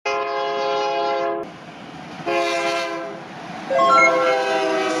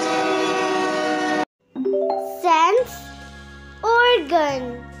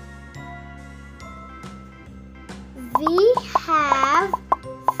organ. We have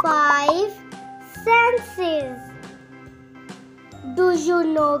 5 senses. Do you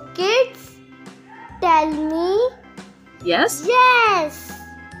know, kids? Tell me. Yes? Yes.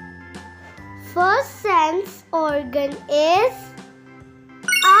 First sense organ is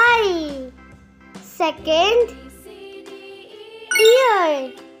eye. Second,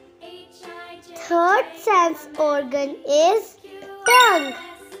 ear. Third sense organ is tongue.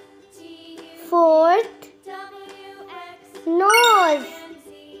 Fourth, nose.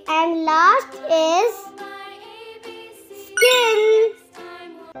 And last is skin.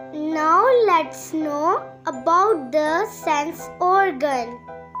 Now let's know about the sense organ.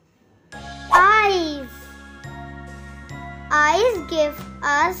 Eyes. Eyes give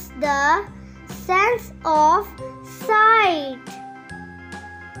us the sense of sight.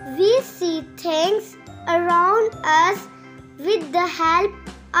 We see things around us with the help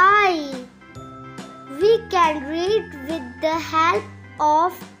of eye. We can read with the help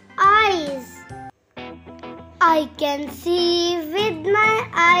of eyes. I can see with my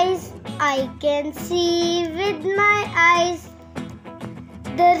eyes. I can see with my eyes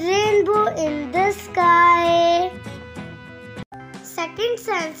the rainbow in the sky. Second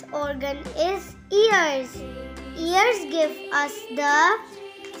sense organ is ears. Ears give us the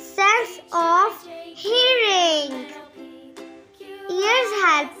sense of hearing. Ears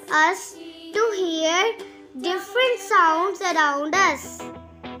help us to hear different sounds around us.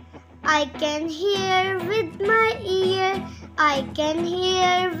 I can hear with my ear. I can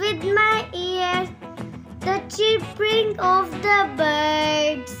hear with my ear the chirping of the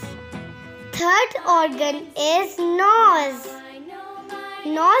birds. Third organ is nose.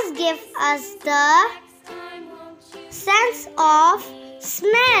 Nose gives us the sense of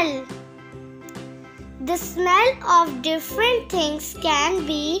smell. The smell of different things can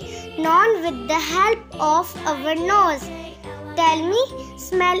be known with the help of our nose. Tell me,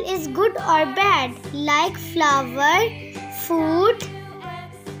 smell is good or bad, like flower, food,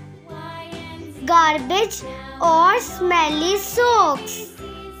 garbage or smelly soaps.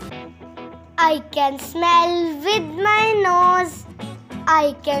 I can smell with my nose.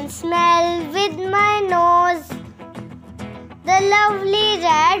 I can smell with my nose the lovely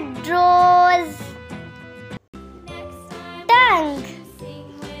red rose. Tongue.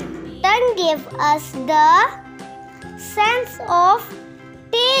 Tongue gives us the sense of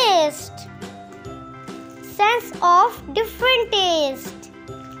taste. Sense of different taste.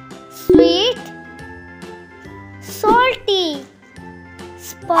 Sweet, salty,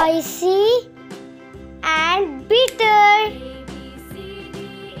 spicy and bitter.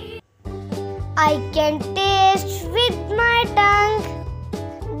 I can taste with my tongue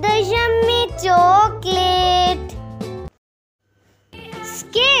the yummy chocolate.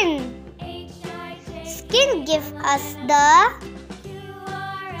 Skin. Skin gives us the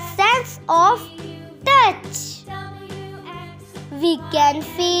sense of touch. We can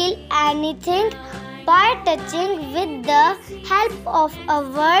feel anything by touching with the help of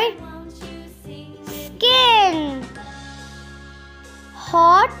our skin.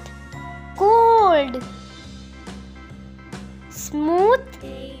 Hot, cold, smooth,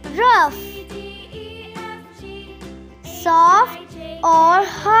 rough, soft or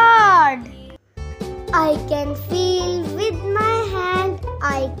hard. I can feel with my hand.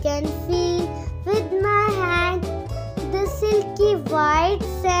 I can feel with my hand the silky white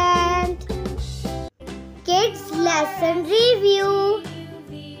sand. Kids lesson review.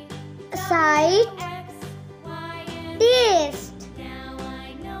 Sight, taste,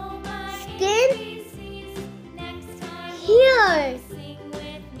 skin, hear,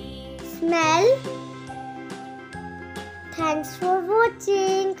 smell. Thanks for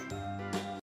watching.